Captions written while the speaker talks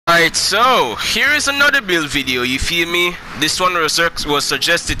Alright, so here is another build video, you feel me? This one was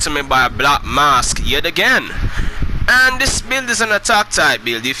suggested to me by a Black Mask yet again. And this build is an attack type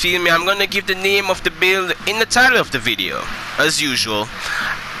build, you feel me? I'm gonna give the name of the build in the title of the video, as usual.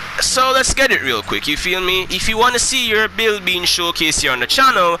 So let's get it real quick, you feel me? If you want to see your build being showcased here on the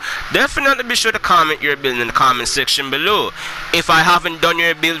channel, definitely be sure to comment your build in the comment section below. If I haven't done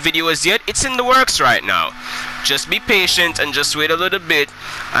your build video as yet, it's in the works right now. Just be patient and just wait a little bit,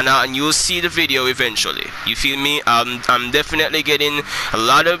 and you'll see the video eventually. You feel me? I'm definitely getting a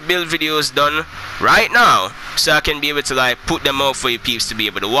lot of build videos done right now, so I can be able to like put them out for you peeps to be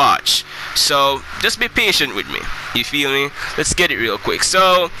able to watch. So just be patient with me. You feel me? Let's get it real quick.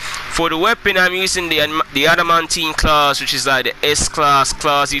 So for the weapon, I'm using the adamantine claws, which is like the S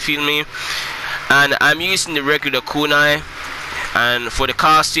claws. You feel me? And I'm using the regular kunai. And for the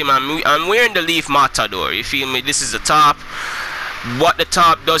costume, I'm wearing the leaf matador. You feel me? This is the top. What the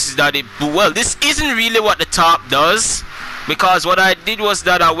top does is that this isn't really what the top does, because what I did was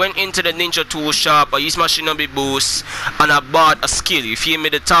that I went into the ninja tool shop, I used my Shinobi boost, and I bought a skill. You feel me?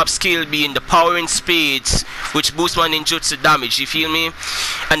 The top skill being the power in spades, which boosts my ninjutsu damage. You feel me?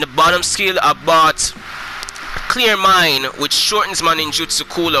 And the bottom skill I bought Clear Mind, which shortens my ninjutsu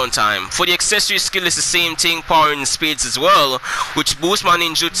cooldown time. For the accessory skill, is the same thing, power in spades as well, which boosts my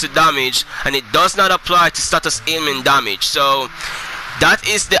ninjutsu damage, and it does not apply to status ailment damage. So that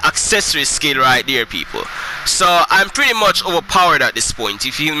is the accessory skill right there, people. So I'm pretty much overpowered at this point,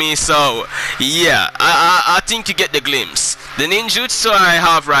 you feel me? So yeah, I think you get the glimpse. The ninjutsu I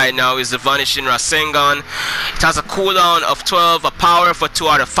have right now is the Vanishing Rasengan. It has a cooldown of 12, a power for 2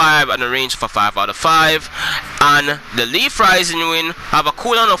 out of 5, and a range for 5 out of 5. And the Leaf Rising Wind have a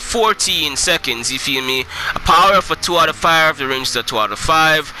cooldown of 14 seconds, you feel me? A power for 2 out of 5, the range is 2 out of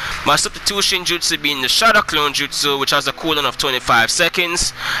 5. My substitution jutsu being the Shadow Clone Jutsu, which has a cooldown of 25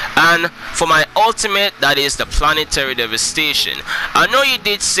 seconds. And for my ultimate, that is the Planetary Devastation. I know you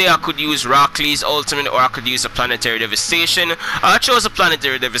did say I could use Rock Lee's ultimate, or I could use a Planetary Devastation. I chose a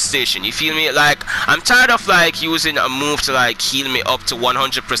Planetary Devastation, you feel me? Like, I'm tired of like using a move to like heal me up to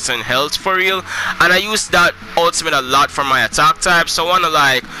 100% health for real, and I use that ultimate a lot for my attack type, so I want to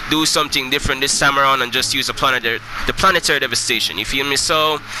like do something different this time around and just use the Planetary Devastation, you feel me?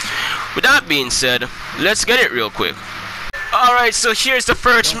 So with that being said, let's get it real quick. Alright, so here's the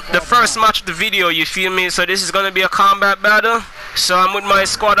first match of the video, you feel me? So this is gonna be a combat battle. So I'm with my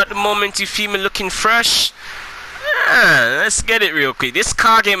squad at the moment, you feel me, looking fresh. Yeah, let's get it real quick. This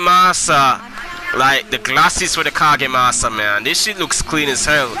Kagemasa, like the glasses for the Kagemasa, man, this shit looks clean as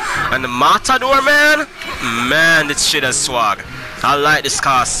hell. And the Matador, man, this shit has swag. I like this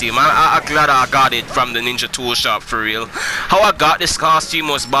costume. I'm glad I got it from the ninja tool shop for real. How I got this costume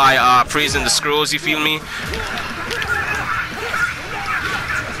was by praising the scrolls, you feel me?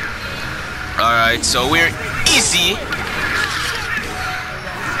 Alright, so we're easy.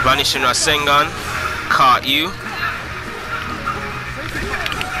 Vanishing Rasengan, caught you.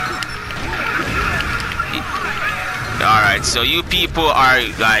 Alright, so you people are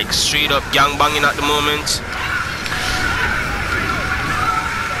like straight up gangbanging at the moment.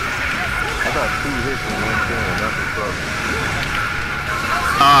 I got 2 hits in 1 turn, and that's what's up.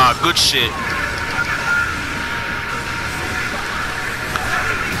 Ah, good shit.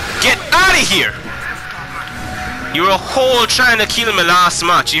 Get out of here! You were a whole trying to kill me last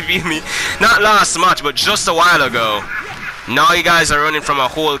match, you feel me? Not last match, but just a while ago. Now you guys are running from a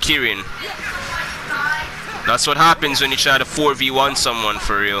whole Kirin. That's what happens when you try to 4v1 someone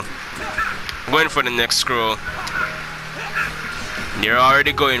for real. Going for the next scroll. You're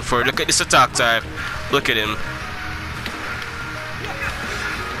already going for it. Look at this attack type. Look at him.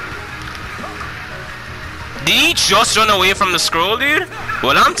 Did he just run away from the scroll, dude?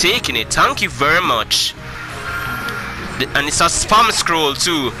 Well, I'm taking it. Thank you very much. And it's a spam scroll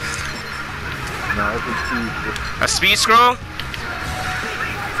too. No, it's a speed. A speed scroll?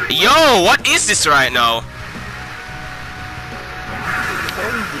 Yo, what is this right now?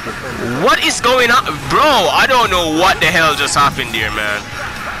 What is going on? Bro, I don't know what the hell just happened here, man.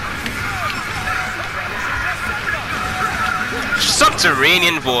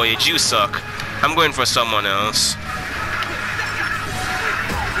 Subterranean Voyage, you suck. I'm going for someone else.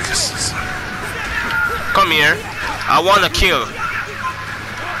 Come here. I wanna kill.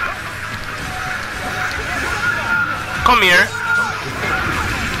 Come here.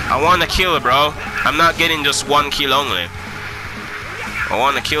 I wanna kill, bro. I'm not getting just 1 kill only. I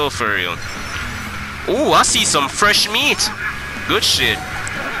wanna kill for real. Ooh, I see some fresh meat. Good shit.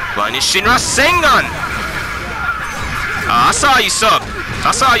 Vanishing Rasengan. I saw you sub.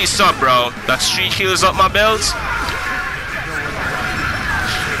 I saw you sub, bro. That 3 kills up my belt.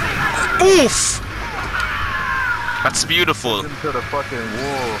 Oof! That's beautiful. Into the fucking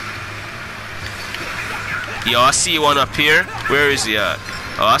wall. Yo, I see one up here. Where is he at?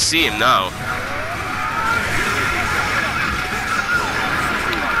 Oh, I see him now.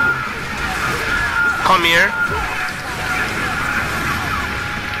 Come here.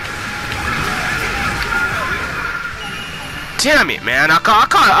 Damn it, man.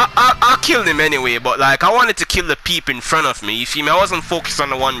 I killed him anyway, but like, I wanted to kill the peep in front of me. You feel me? I wasn't focused on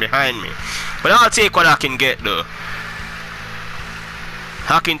the one behind me. But I'll take what I can get, though.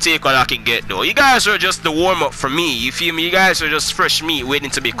 I can take what I can get, though. You guys are just the warm-up for me. You feel me? You guys are just fresh meat waiting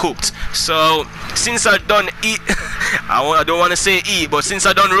to be cooked. So, since I done eat... I don't want to say eat, but since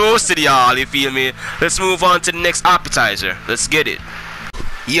I done roasted y'all, you feel me? Let's move on to the next appetizer. Let's get it.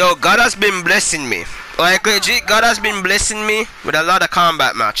 Yo, God has been blessing me. Like legit, God has been blessing me with a lot of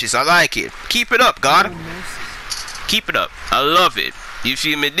combat matches. I like it. Keep it up, God. Keep it up. I love it. You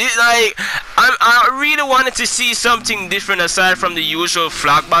feel me? Like, I really wanted to see something different aside from the usual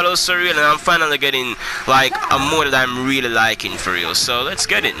flag battles for real, and I'm finally getting like a mode that I'm really liking for real. So let's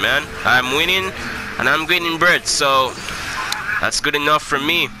get it, man. I'm winning, and I'm getting bread, so that's good enough for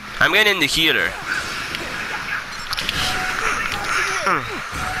me. I'm getting the healer.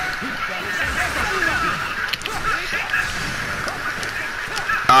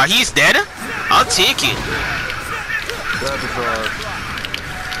 He's dead? I'll take it.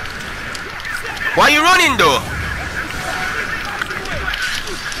 Why you running though?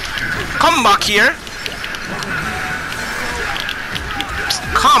 Come back here.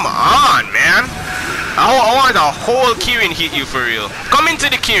 Come on, man. I want a whole Kirin hit you for real. Come into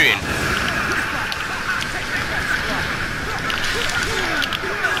the Kirin.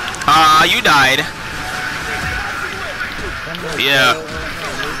 You died. Yeah.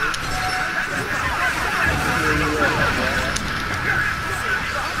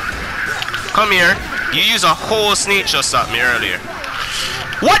 Come here. You use a whole snake just at me earlier.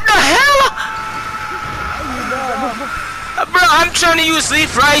 What the hell? Bro, I'm trying to use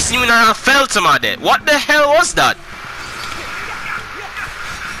leaf rice and I fell to my death. What the hell was that?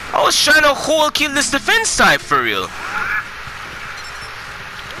 I was trying to whole kill this defense type for real.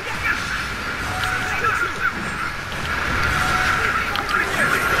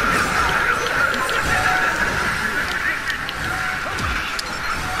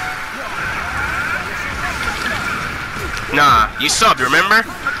 Nah, you subbed, remember?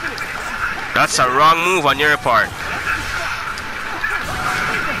 That's a wrong move on your part.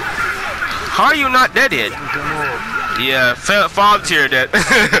 How are you not dead yet? Yeah, fall to your death.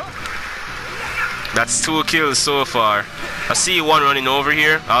 That's 2 kills so far. I see one running over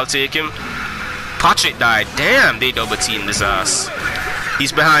here. I'll take him. Patrick died. Damn, they double teamed his ass.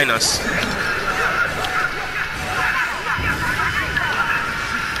 He's behind us.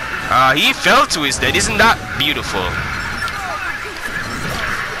 He fell to his death. Isn't that beautiful?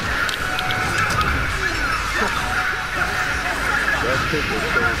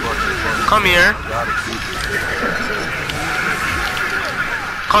 Come here.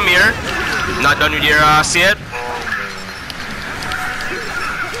 Come here. Not done with your ass yet.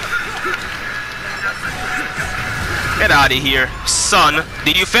 Get out of here, son.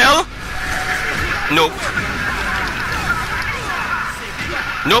 Did you fail? Nope.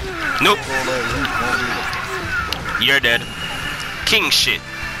 Nope. Nope. You're dead. King shit.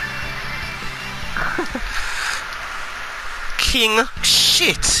 King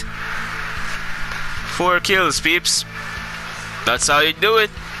shit. 4 kills, peeps. That's how you do it.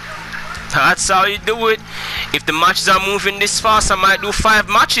 That's how you do it. If the matches are moving this fast, I might do 5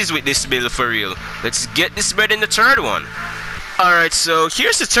 matches with this build for real. Let's get this bread in the 3rd one. Alright, so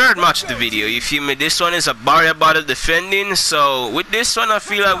here's the 3rd match of the video. You feel me? This one is a barrier battle defending. So with this one, I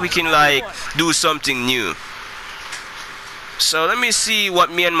feel like we can like do something new. So let me see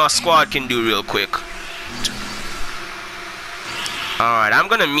what me and my squad can do real quick. Alright, I'm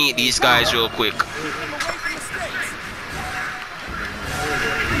gonna meet these guys real quick.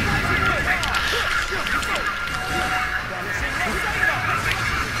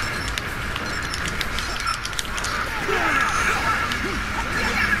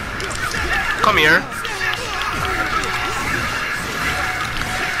 Come here.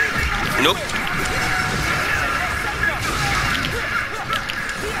 Nope.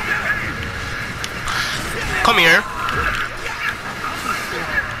 Come here.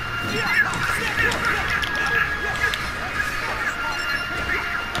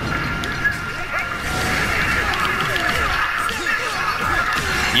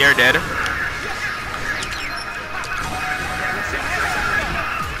 You're dead.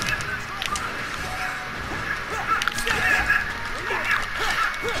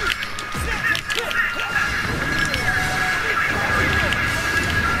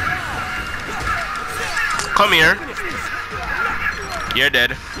 Come here. You're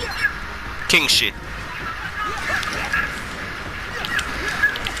dead. King shit.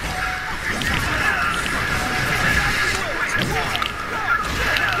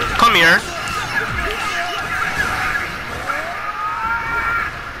 Come here.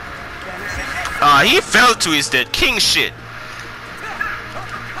 Ah, he fell to his death. King shit.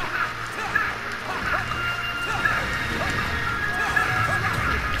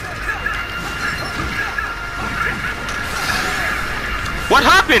 What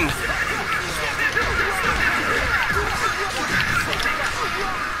happened?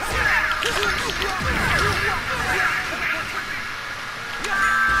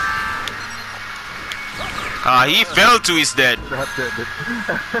 Ah, he fell to his death.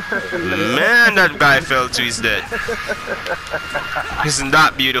 Man, that guy fell to his death. Isn't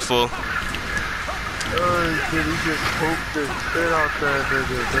that beautiful? Oh shit, he just poked the shit out that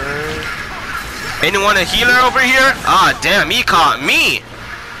nigga, man. Anyone a healer over here? Ah, damn, he caught me.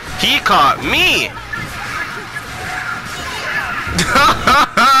 He caught me.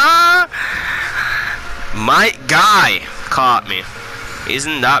 My guy caught me.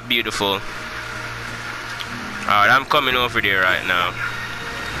 Isn't that beautiful? Alright, I'm coming over there right now.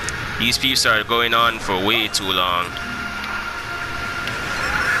 These peeps are going on for way too long.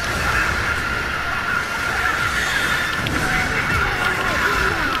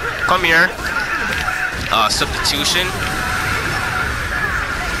 Come here. Substitution.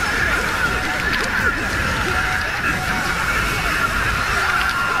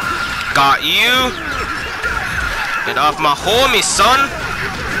 Got you. Get off my homie, son.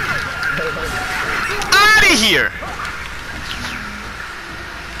 Out of here.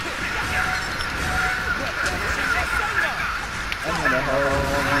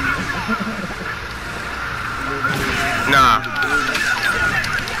 Nah.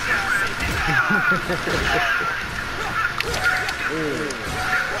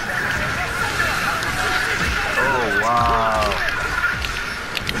 Oh wow.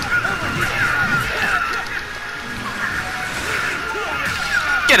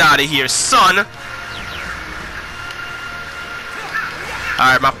 Get out of here, son.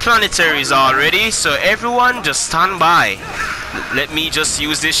 Alright, my planetary is all ready, so everyone just stand by. Let me just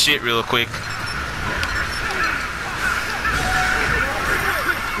use this shit real quick.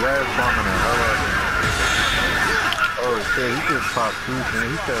 Oh shit, he just popped two, man.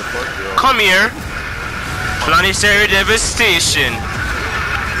 He said fuck you. Come here. Planetary devastation.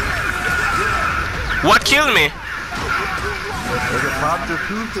 What killed me? Nigga popped the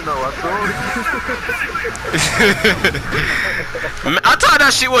tooth, you know, I told you. I thought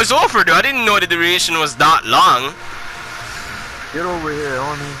that shit was over though. I didn't know the duration was that long. Get over here,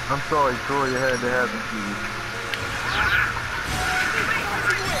 homie. I'm sorry, Troy, you had to have it to you.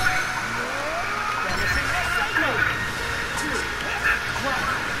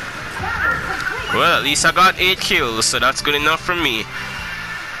 Well, at least I got 8 kills, so that's good enough for me.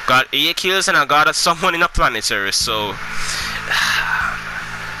 Got 8 kills and I got someone in a planetary, so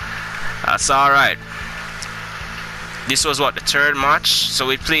that's alright. This was what, the 3rd match? So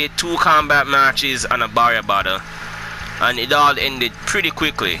we played 2 combat matches and a barrier battle, and it all ended pretty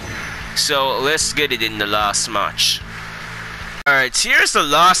quickly. So let's get it in the last match. Alright, here's the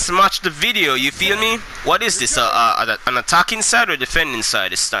last match of the video, you feel me? What is this, an attacking side or defending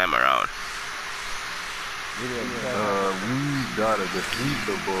side this time around? We gotta defeat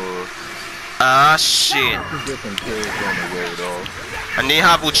the boss. Ah, shit. Different kills on the way, though. And they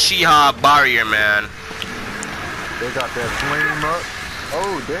have Uchiha barrier, man. They got that flame up.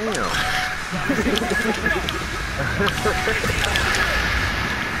 Oh, damn.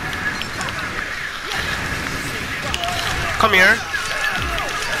 Come here.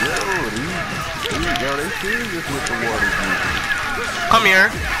 Yo, they serious with the water. Come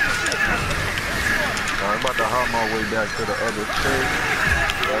here. I'm about to hop my way back to the other stage.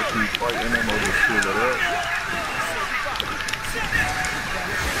 I keep fighting them over to it up.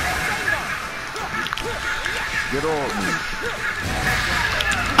 Get on me.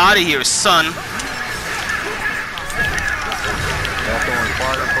 Out of here, son. That's on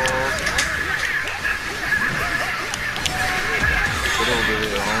fireball. Get over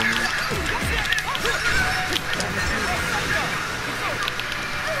here, homie.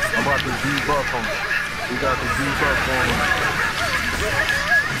 I'm about to debuff him. We got the debuff on him.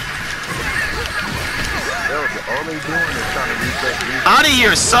 All they doing is trying to reset. Out of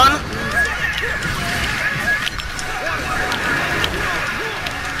here, son.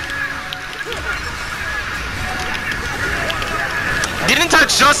 Didn't I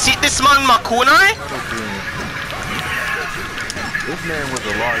just hit this man Makunai? This man was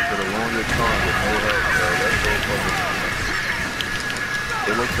alive for the longest time with no help, bro. That's so fucking.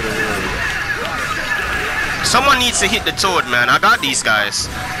 They look to the hill. Someone needs to hit the toad, man. I got these guys.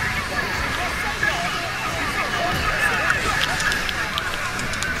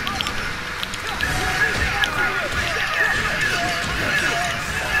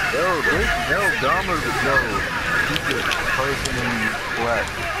 Yo, this Dahmer, yo, he's just personally flat.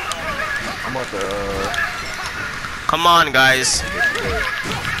 I'm about to, Come on, guys.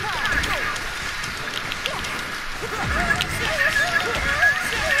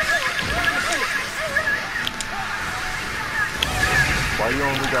 Why you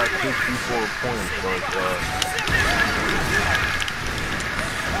only got 64 points, like,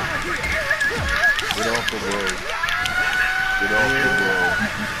 get off the road. Get off the road.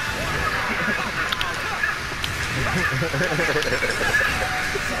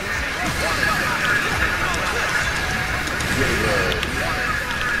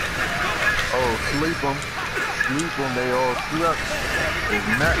 Oh, sleep them. Sleep them, they all slept. It's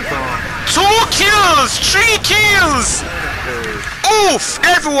nap time. 2 kills! 3 kills! Oof!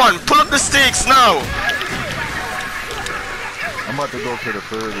 Everyone, pull up the stakes now! I'm about to go to the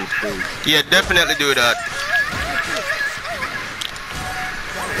furthest stage. Yeah, definitely do that.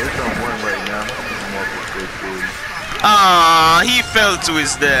 It's on one right now. I'm up with this dude. Ah, he fell to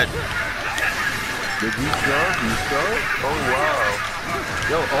his death. Did you shove? You shove? Oh wow.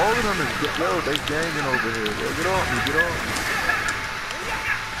 Yo, all of them is they ganging over here. Yo, get off me, get off me.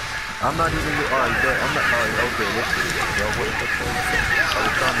 I'm not even alright, but I'm not alright, okay, listen. Yo, what the fuck? I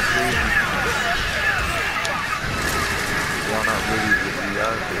was trying to save you. Y'all not really with me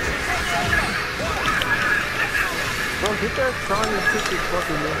out there. Bro, get that scientific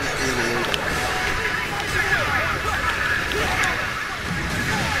fucking industry away from me.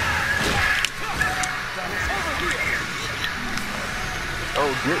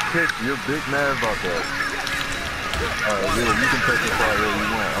 Oh, get kicked. You're big mad about that. Alright, yeah, you can take the fire where you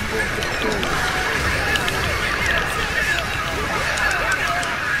want. I'm going to the store.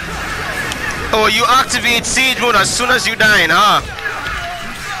 Oh, you activate siege mode as soon as you die, huh?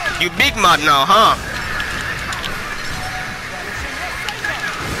 You big mad now, huh?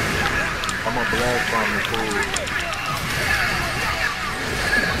 I'm a blast bomb the food.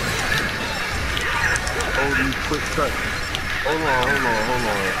 Oh, these quick cuts. Hold on.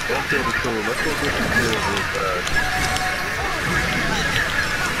 Don't kill the tool. Let's go get some kills real fast.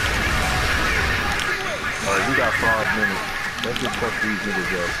 Alright, we got 5 minutes. Let's just fuck these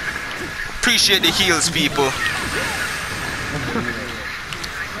niggas up. Appreciate the heals, people.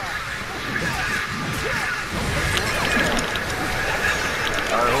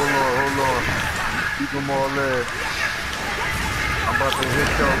 Alright, hold on. Keep them all there. I'm about to hit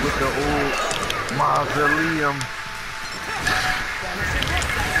y'all with the old mausoleum.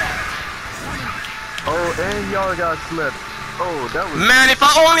 Oh, and y'all got slept. Oh, that was... Man, if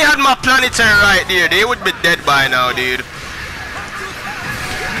I only had my planetary right there, they would be dead by now, dude.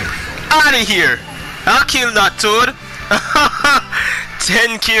 Out of here. I'll kill that toad.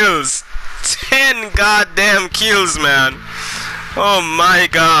 10 kills. 10 goddamn kills, man. Oh my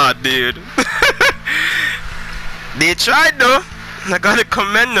god, dude. They tried though. I gotta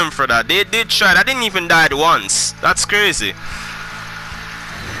commend them for that. They did try. I didn't even die once. That's crazy.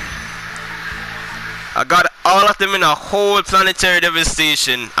 I got all of them in a whole planetary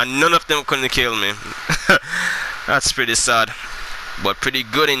devastation and none of them couldn't kill me. That's pretty sad, but pretty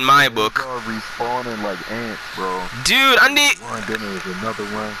good in my book. They are respawning like ants, bro. Dude, and they... Then there was another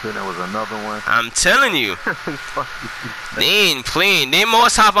one, then there was another one. I'm telling you. They ain't playing. They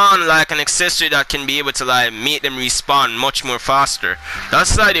must have on like an accessory that can be able to like make them respawn much more faster.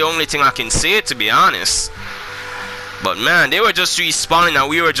 That's like the only thing I can say, to be honest. But man, they were just respawning and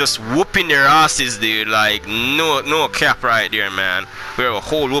we were just whooping their asses, dude. Like no cap right there, man. We were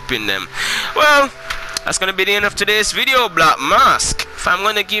whole whooping them. Well, that's gonna be the end of today's video, Black Mask. If I'm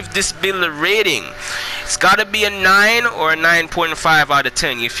gonna give this build a rating, it's gotta be a 9 or a 9.5 out of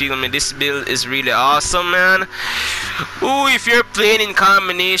 10. You feel me? This build is really awesome, man. Ooh, if you're playing in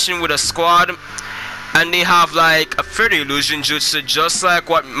combination with a squad and they have like a fairy illusion jutsu, just like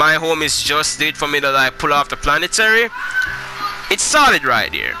what my homies just did for me to like pull off the planetary, it's solid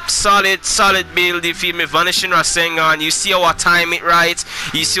right there. Solid build. You feel me? Vanishing Rasengan. You see how I time it right.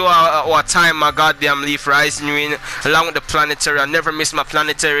 You see how I time my goddamn Leaf Rising Wind along with the planetary. I never miss my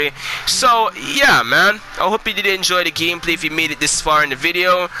planetary. So yeah, man, I hope you did enjoy the gameplay if you made it this far in the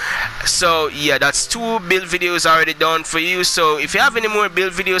video. So yeah, that's 2 build videos already done for you. So if you have any more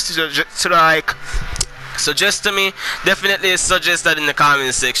build videos to like suggest to me, definitely suggest that in the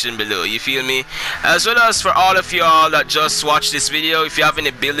comment section below, you feel me? As well as for all of y'all that just watched this video, if you have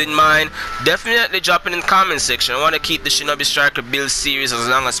any build in mind, definitely drop it in the comment section. I want to keep the Shinobi Striker build series as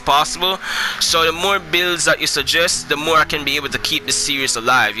long as possible, so the more builds that you suggest, the more I can be able to keep the series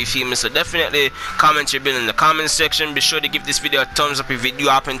alive, you feel me? So definitely comment your build in the comment section. Be sure to give this video a thumbs up if you do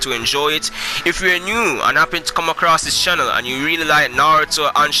happen to enjoy it. If you're new and happen to come across this channel and you really like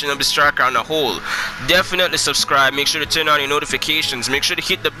Naruto and Shinobi Striker on the whole, definitely subscribe. Make sure to turn on your notifications. Make sure to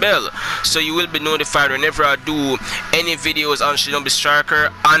hit the bell so you will be notified whenever I do any videos on Shinobi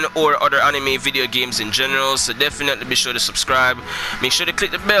Striker and or other anime video games in general. So definitely be sure to subscribe. Make sure to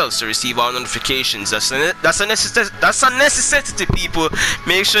click the bell to receive all notifications. That's a necessity, people.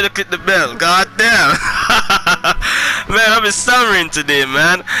 Make sure to click the bell. God damn. Man, I've been stammering today,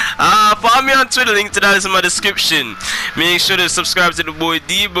 man. Follow me on Twitter, link to that is in my description. Make sure to subscribe to the boy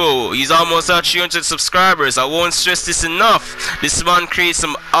Debo. He's almost at 300 subscribers. I won't stress this enough. This man creates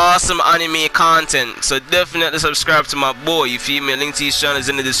some awesome anime content, so definitely subscribe to my boy, you feel me? Link to his channel is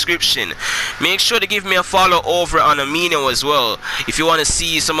in the description. Make sure to give me a follow over on Amino as well if you want to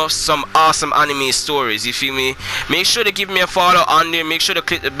see some awesome anime stories, you feel me? Make sure to give me a follow on there. Make sure to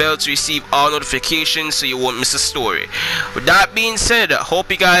click the bell to receive all notifications so you won't miss a story. With that being said, I hope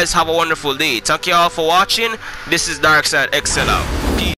you guys have a wonderful day. Thank you all for watching. This is Darkside XL out.